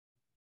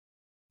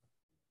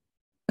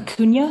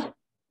 Acuna.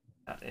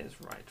 That is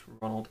right,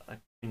 Ronald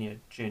Acuna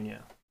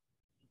Jr.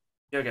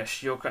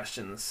 Yogesh, your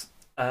questions.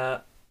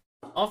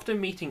 After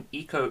meeting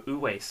Iko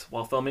Uwais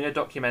while filming a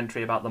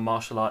documentary about the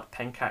martial art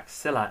Pencak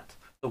Silat,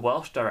 the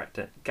Welsh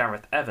director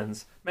Gareth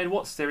Evans made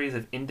what series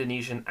of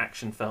Indonesian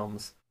action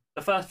films?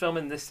 The first film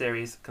in this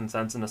series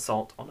concerns an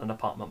assault on an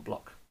apartment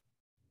block.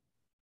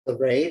 The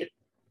Raid.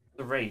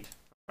 The Raid,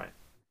 right.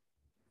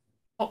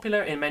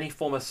 Popular in many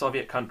former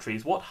Soviet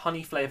countries, what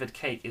honey-flavoured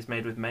cake is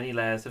made with many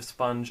layers of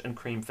sponge and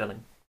cream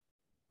filling?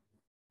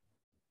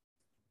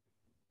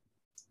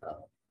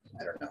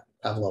 I don't know.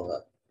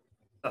 Pavlova.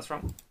 That's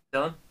wrong.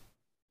 Dylan?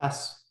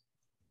 Pass.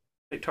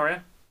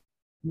 Victoria?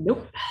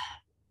 Nope.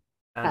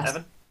 And Pass.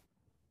 Evan?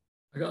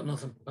 I got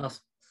nothing.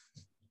 Pass.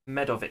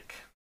 Medovic.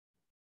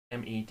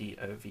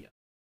 Medov.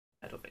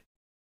 Medovic.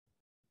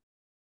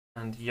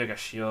 And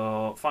Yogesh,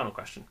 your final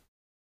question.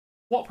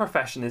 What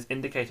profession is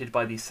indicated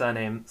by the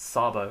surname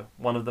Szabo,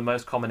 one of the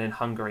most common in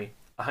Hungary?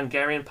 A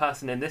Hungarian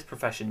person in this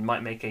profession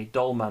might make a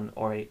dolman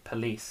or a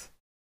police.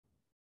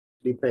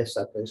 Rephrase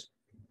that, please.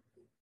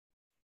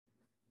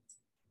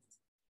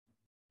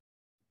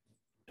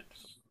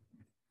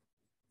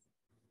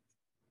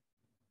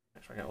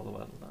 Make sure I get all the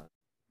words on that.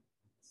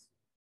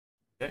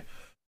 Okay.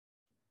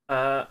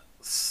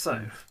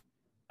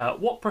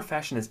 What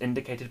profession is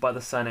indicated by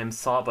the surname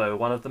Szabo,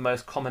 one of the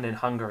most common in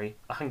Hungary?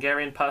 A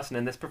Hungarian person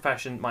in this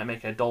profession might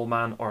make a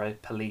dolman or a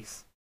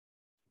police.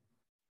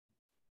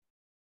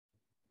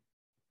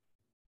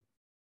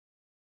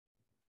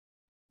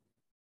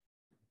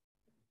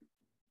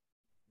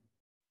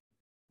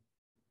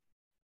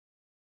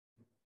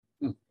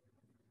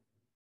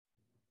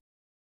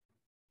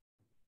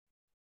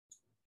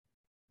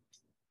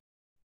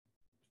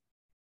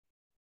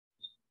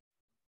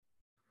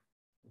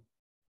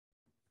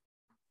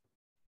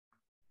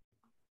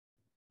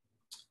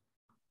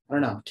 I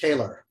don't know.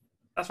 Taylor.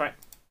 That's right.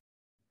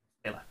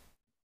 Taylor.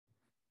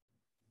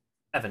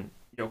 Evan,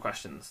 your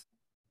questions.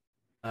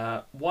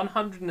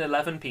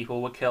 111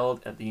 people were killed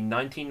at the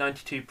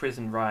 1992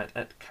 prison riot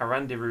at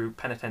Karandiru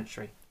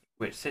Penitentiary.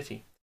 Which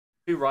city?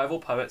 2 rival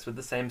poets with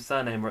the same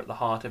surname were at the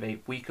heart of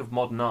a week of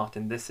modern art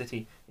in this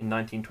city in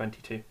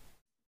 1922.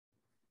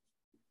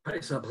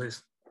 Pace that,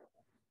 please.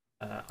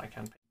 I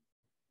can pick.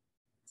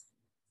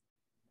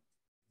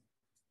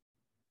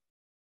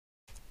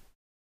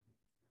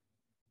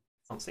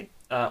 Let's see.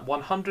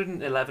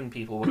 111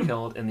 people were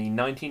killed in the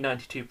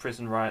 1992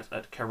 prison riot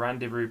at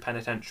Karandiru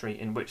Penitentiary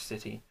in which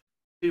city?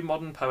 2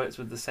 modern poets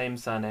with the same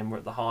surname were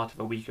at the heart of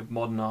a week of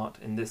modern art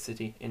in this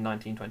city in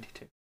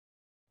 1922.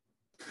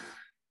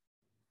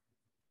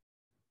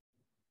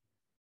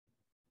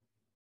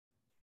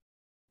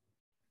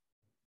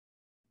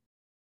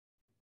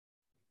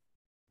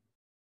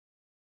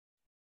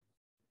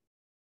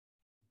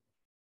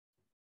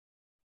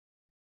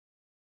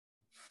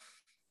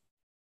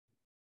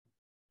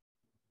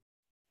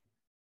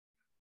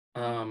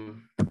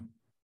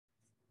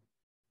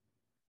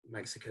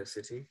 Mexico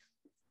City.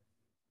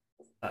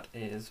 That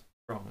is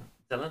wrong.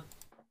 Dylan?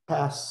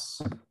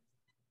 Pass.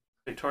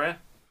 Victoria?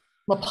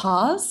 La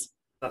Paz.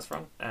 That's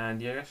wrong. And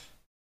Yogesh?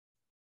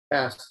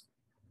 Pass.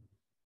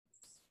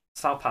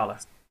 Sao Paulo.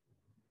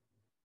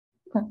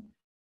 Okay.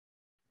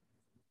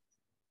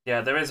 Yeah,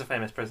 there is a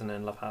famous prison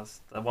in La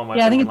Paz. The one where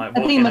Yeah, I people think, can like I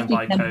walk think it in must and be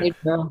buy San coke.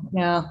 Pedro.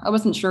 Yeah, I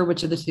wasn't sure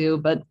which of the two,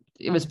 but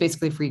it was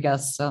basically free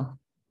guests. So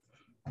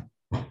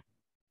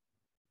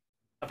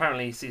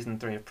Apparently, season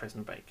 3 of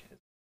Prison Break is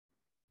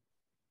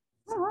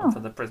oh, for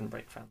the Prison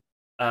Break fan.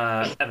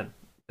 Evan,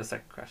 the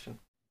second question.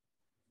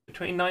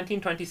 Between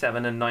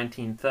 1927 and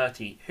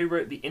 1930, who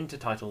wrote the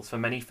intertitles for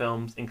many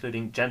films,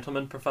 including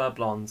Gentlemen Prefer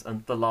Blondes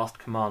and The Last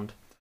Command?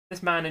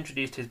 This man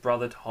introduced his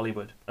brother to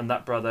Hollywood, and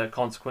that brother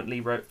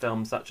consequently wrote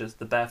films such as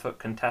The Barefoot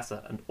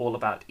Contessa and All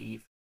About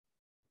Eve.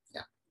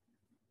 Yeah.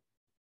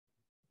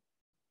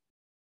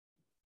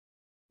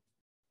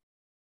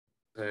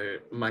 So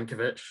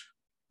Mankiewicz.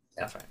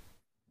 That's right.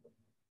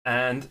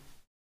 And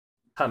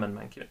Herman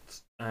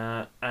Mankiewicz.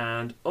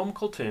 And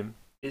Kulthum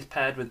is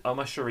paired with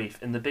Omar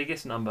Sharif in the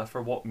biggest number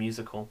for what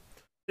musical?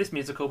 This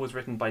musical was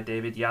written by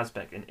David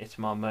Yazbek and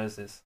Itamar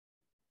Moses.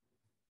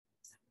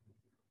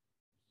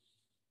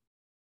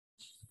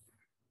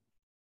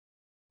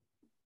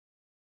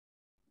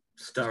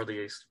 Star of the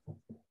East.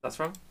 That's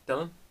wrong.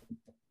 Dylan?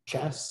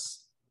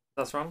 Chess.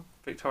 That's wrong.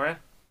 Victoria?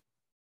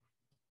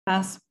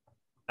 pass.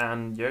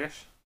 And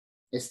Yogesh?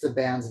 It's the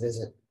band's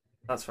visit.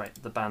 That's right.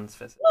 The band's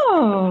visit.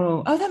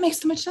 Oh, that makes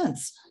so much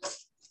sense.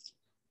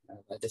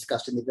 I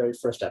discussed in the very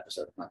first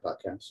episode of my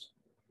podcast.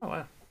 Oh,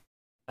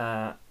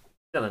 wow.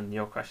 Dylan,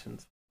 your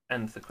questions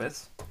end the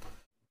quiz.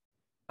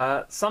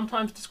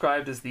 Sometimes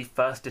described as the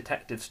first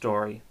detective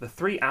story, The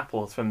Three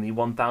Apples from the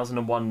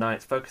 1001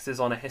 Nights focuses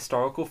on a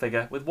historical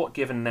figure with what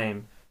given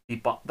name?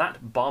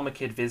 That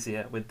Barmakid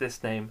vizier with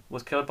this name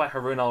was killed by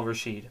Harun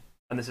al-Rashid,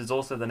 and this is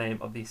also the name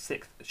of the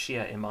 6th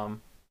Shia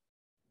Imam.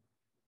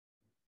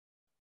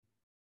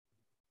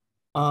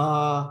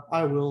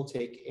 I will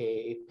take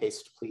a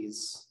paste,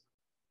 please.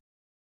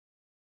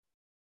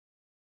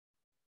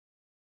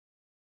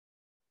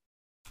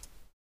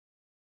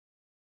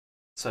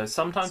 So,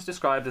 sometimes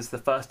described as the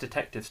first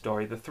detective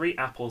story, The Three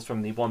Apples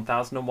from the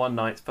 1001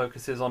 Nights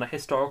focuses on a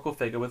historical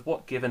figure with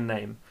what given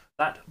name?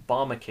 That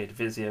Barmakid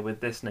vizier with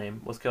this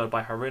name was killed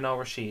by Harun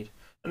al-Rashid,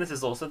 and this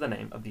is also the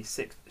name of the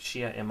 6th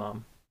Shia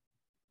Imam.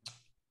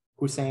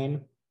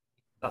 Hussein.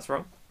 That's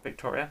wrong.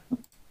 Victoria?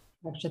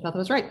 Actually, I thought that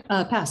was right.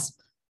 Pass.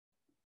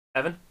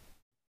 Evan?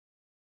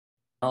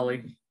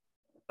 Ali.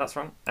 That's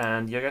wrong.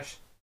 And Yogesh?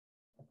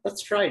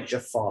 Let's try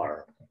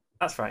Jafar.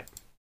 That's right.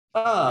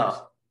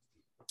 Oh,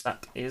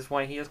 That is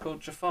why he is called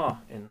Jafar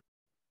in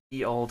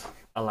the old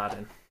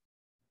Aladdin.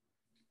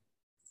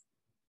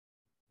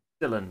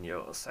 Dylan,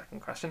 your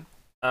second question.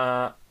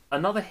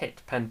 Another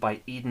hit penned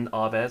by Eden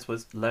Arbez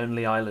was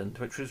Lonely Island,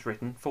 which was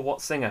written for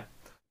what singer?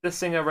 This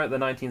singer wrote the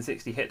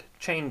 1960 hit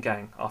Chain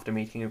Gang after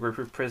meeting a group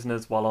of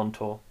prisoners while on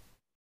tour.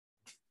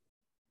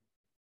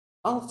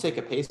 I'll take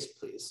a paste,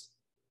 please.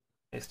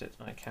 Paste it.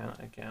 I can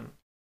again.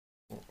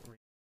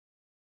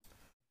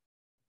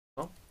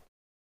 Well,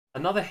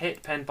 another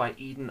hit penned by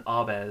Eden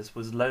Arbez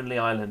was Lonely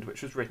Island,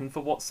 which was written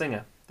for what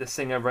singer? This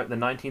singer wrote the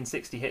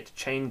 1960 hit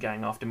Chain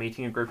Gang after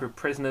meeting a group of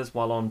prisoners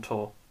while on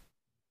tour.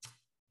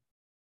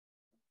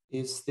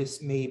 Is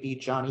this maybe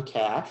Johnny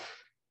Cash?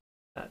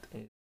 That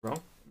is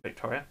wrong.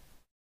 Victoria?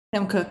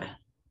 Sam Cooke.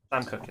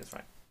 Sam Cooke is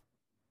right.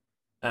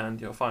 And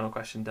your final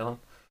question, Dylan.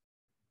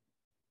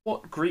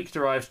 What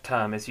Greek-derived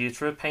term is used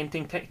for a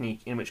painting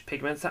technique in which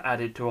pigments are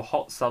added to a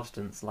hot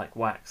substance like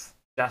wax?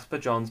 Jasper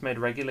Johns made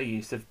regular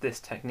use of this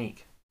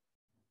technique.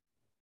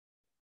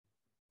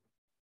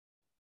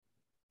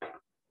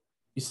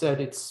 You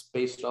said it's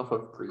based off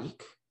of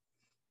Greek.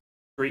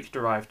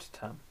 Greek-derived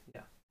term,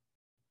 yeah.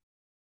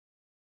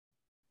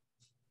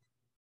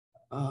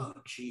 Oh,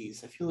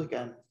 geez. I feel like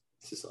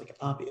this is like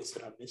obvious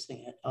that I'm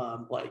missing it.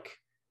 Like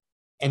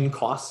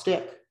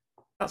encaustic.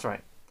 That's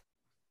right.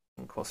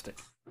 Encaustic.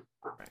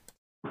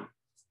 Right.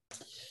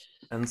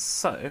 And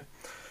so,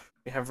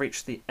 we have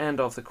reached the end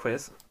of the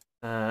quiz.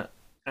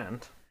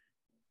 And,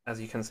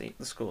 as you can see,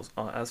 the scores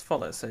are as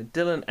follows. So,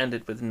 Dylan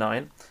ended with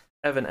 9.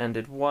 Evan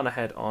ended 1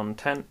 ahead on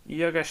 10.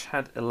 Yogesh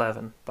had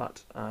 11,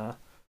 but a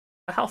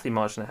healthy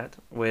margin ahead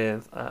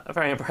with a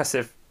very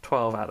impressive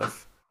 12 out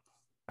of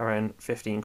our own 15